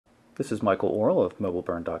This is Michael Orrell of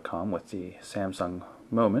MobileBurn.com with the Samsung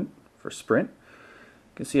Moment for Sprint.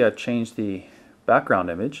 You can see I've changed the background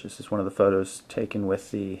image. This is one of the photos taken with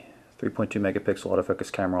the 3.2 megapixel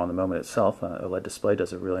autofocus camera on the Moment itself. An OLED display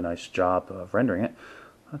does a really nice job of rendering it.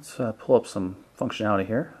 Let's pull up some functionality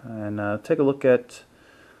here and take a look at,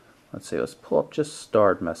 let's pull up just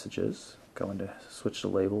starred messages. Go into switch to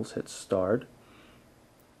labels, hit starred.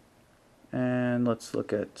 And let's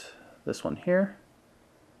look at this one here.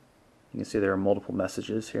 You can see there are multiple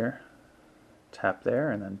messages here. Tap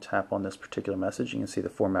there and then tap on this particular message. You can see the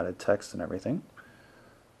formatted text and everything.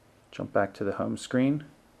 Jump back to the home screen.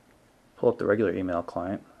 Pull up the regular email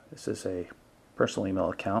client. This is a personal email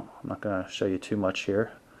account. I'm not going to show you too much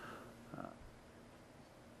here.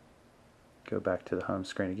 Go back to the home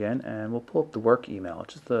screen again and we'll pull up the work email,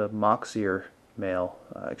 just the Moxier Mail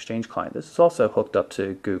Exchange client. This is also hooked up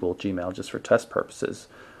to Google Gmail just for test purposes.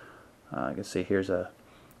 You can see here's a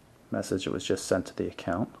message that was just sent to the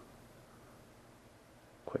account.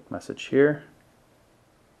 Quick message here.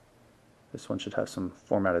 This one should have some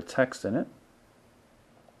formatted text in it.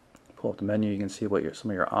 Pull up the menu, you can see what some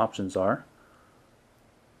of your options are.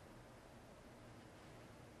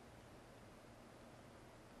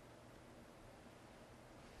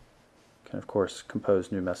 You can of course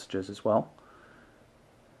compose new messages as well.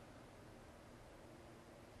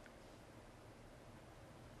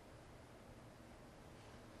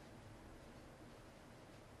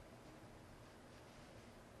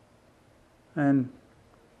 And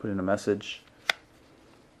put in a message.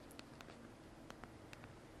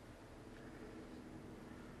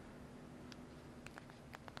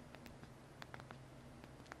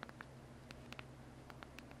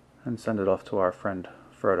 And send it off to our friend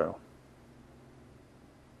Frodo.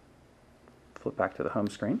 Flip back to the home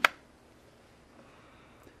screen.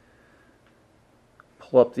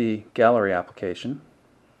 Pull up the Gallery application.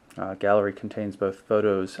 Gallery contains both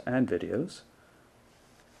photos and videos.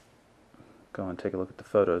 Go and take a look at the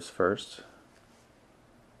photos first.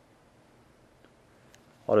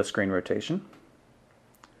 Auto screen rotation.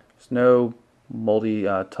 There's no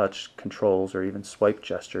multi-touch controls or even swipe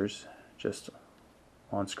gestures, just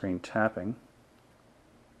on-screen tapping. You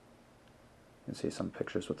can see some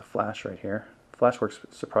pictures with the flash right here. Flash works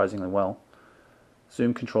surprisingly well.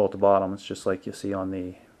 Zoom control at the bottom, it's just like you see on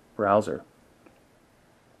the browser.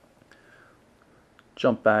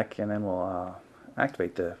 Jump back and then we'll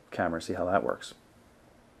activate the camera, see how that works.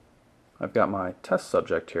 I've got my test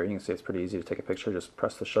subject here. You can see it's pretty easy to take a picture. Just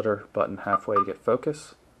press the shutter button halfway to get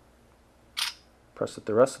focus. Press it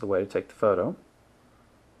the rest of the way to take the photo.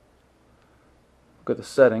 Look at the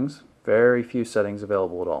settings. Very few settings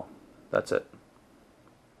available at all. That's it.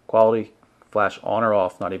 Quality, flash on or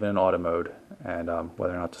off, not even in auto mode, and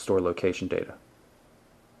whether or not to store location data.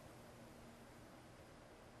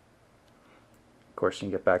 Of course, you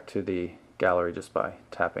can get back to the gallery just by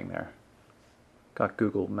tapping there. Got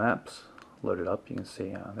Google Maps loaded up. You can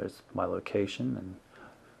see there's my location and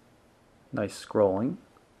nice scrolling.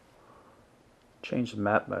 Change the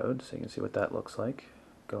map mode so you can see what that looks like.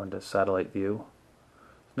 Go into satellite view.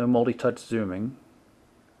 No multi-touch zooming.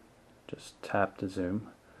 Just tap to zoom.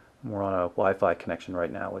 We're on a Wi-Fi connection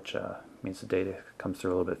right now, which means the data comes through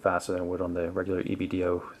a little bit faster than it would on the regular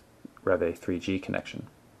EBDO Rev-A 3G connection.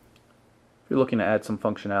 If you're looking to add some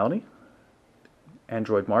functionality,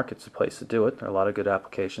 Android Market's the place to do it. There are a lot of good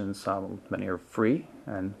applications. Many are free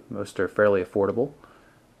and most are fairly affordable.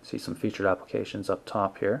 See some featured applications up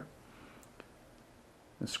top here.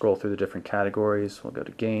 And scroll through the different categories. We'll go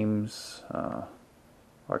to games,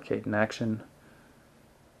 arcade and action.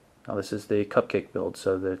 Now this is the Cupcake build,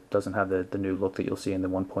 so that it doesn't have the new look that you'll see in the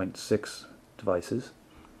 1.6 devices.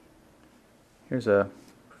 Here's a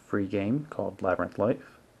free game called Labyrinth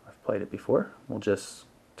Life. I've played it before. We'll just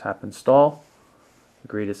tap install,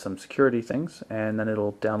 agree to some security things, and then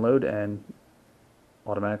it'll download and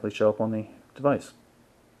automatically show up on the device.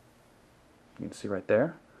 You can see right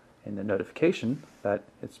there in the notification that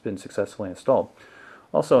it's been successfully installed.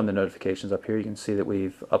 Also in the notifications up here you can see that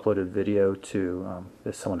we've uploaded video to,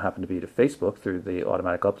 if someone happened to be to Facebook, through the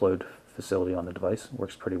automatic upload facility on the device. It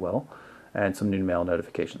works pretty well. And some new mail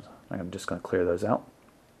notifications. I'm just going to clear those out.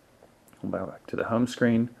 We'll go back to the home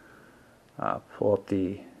screen, pull up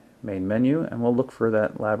the main menu, and we'll look for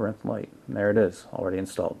that Labyrinth Light. And there it is, already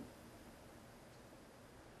installed.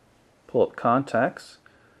 Pull up contacts.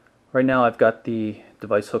 Right now I've got the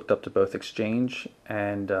device hooked up to both Exchange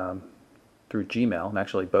and through Gmail, and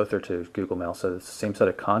actually both are to Google Mail, so it's the same set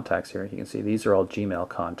of contacts here. You can see these are all Gmail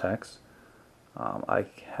contacts. I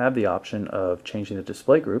have the option of changing the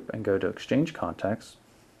display group and go to Exchange contacts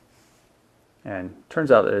And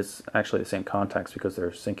turns out that it's actually the same contacts because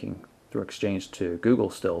they're syncing through Exchange to Google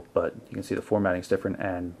still, but you can see the formatting is different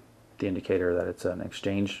and the indicator that it's an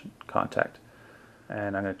Exchange contact.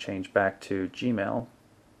 And I'm going to change back to Gmail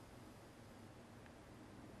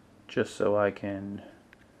just so I can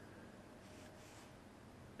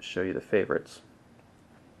show you the favorites,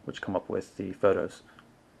 which come up with the photos.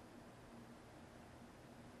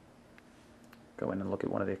 Go in and look at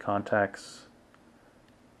one of the contacts.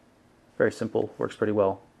 Very simple, works pretty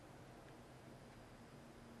well.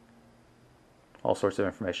 All sorts of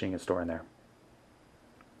information you can store in there.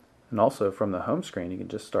 And also from the home screen you can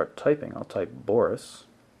just start typing. I'll type Boris,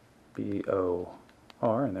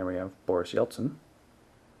 B-O-R, and there we have Boris Yeltsin.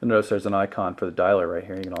 You'll notice there's an icon for the dialer right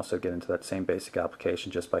here. You can also get into that same basic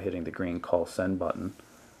application just by hitting the green call send button.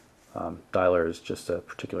 Dialer is just a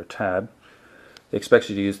particular tab. It expects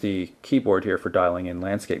you to use the keyboard here for dialing in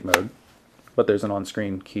landscape mode, but there's an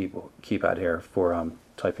on-screen keypad here for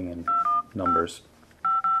typing in numbers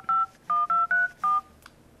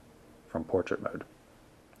from portrait mode.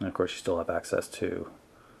 And of course you still have access to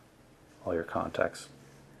all your contacts.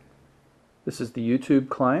 This is the YouTube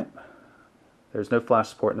client. There's no flash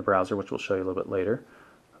support in the browser, which we'll show you a little bit later,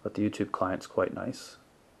 but the YouTube client's quite nice.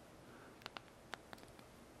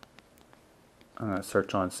 I'm going to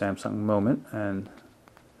search on Samsung Moment and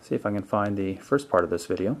see if I can find the first part of this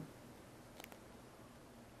video.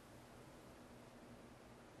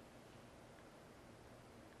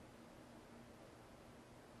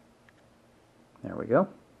 There we go.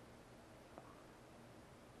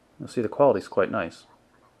 You'll see the quality is quite nice.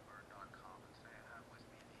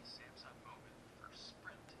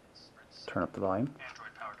 Turn up the volume.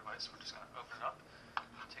 Android powered device. We're just going to open it up,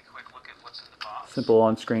 take a quick look at what's in the box. Simple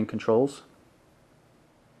on-screen controls.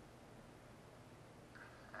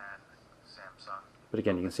 And Samsung. But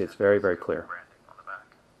again, you can see it's very, very clear. Branding on the back.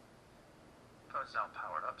 Oh, it's now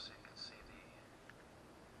powered up so you can see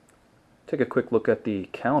the... Take a quick look at the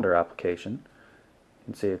calendar application. You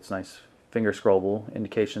can see it's nice finger scrollable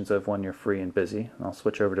indications of when you're free and busy. And I'll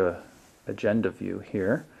switch over to agenda view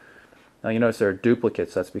here. Now you notice there are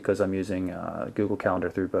duplicates. That's because I'm using Google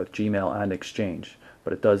Calendar through both Gmail and Exchange.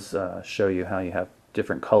 But it does show you how you have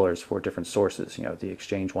different colors for different sources. You know, the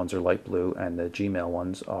Exchange ones are light blue and the Gmail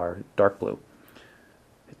ones are dark blue.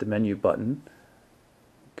 Hit the menu button,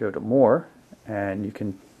 go to More, and you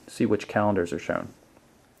can see which calendars are shown.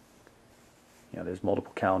 You know, there's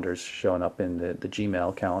multiple calendars showing up in the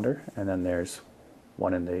Gmail calendar, and then there's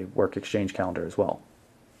one in the Work Exchange calendar as well.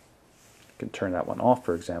 You can turn that one off,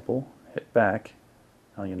 for example, hit back,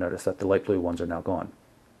 and you'll notice that the light blue ones are now gone.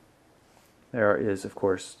 There is, of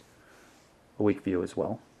course, a week view as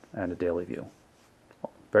well, and a daily view.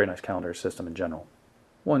 Very nice calendar system in general.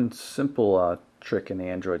 One simple trick in the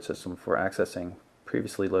Android system for accessing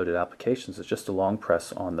previously loaded applications is just a long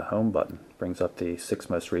press on the home button. Brings up the 6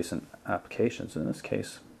 most recent applications. In this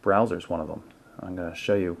case, browser is one of them. I'm going to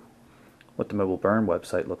show you what the Mobile Burn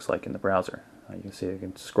website looks like in the browser. You can see you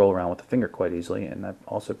can scroll around with the finger quite easily, and that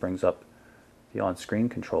also brings up the on-screen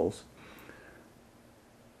controls.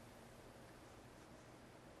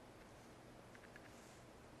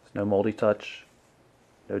 There's no multi-touch,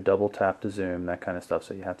 no double tap to zoom, that kind of stuff,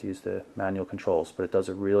 so you have to use the manual controls, but it does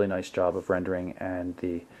a really nice job of rendering, and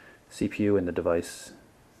the CPU in the device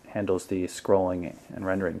handles the scrolling and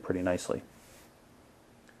rendering pretty nicely.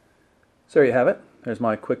 So there you have it. There's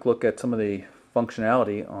my quick look at some of the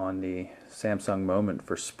functionality on the Samsung Moment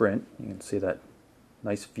for Sprint. You can see that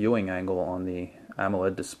nice viewing angle on the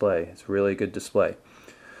AMOLED display. It's a really good display.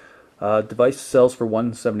 Device sells for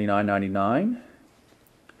 $179.99.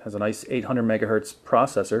 Has a nice 800 megahertz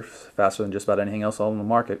processor, faster than just about anything else on the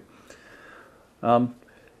market. A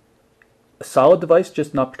solid device,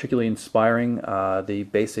 just not particularly inspiring. The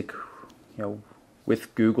basic,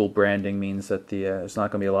 with Google branding means that there's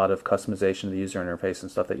not going to be a lot of customization of the user interface and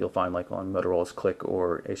stuff that you'll find like on Motorola's Click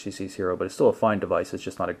or HTC's Hero, but it's still a fine device. It's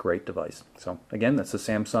just not a great device. So again, that's the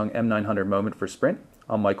Samsung M900 Moment for Sprint.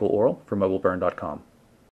 I'm Michael Orrell for MobileBurn.com.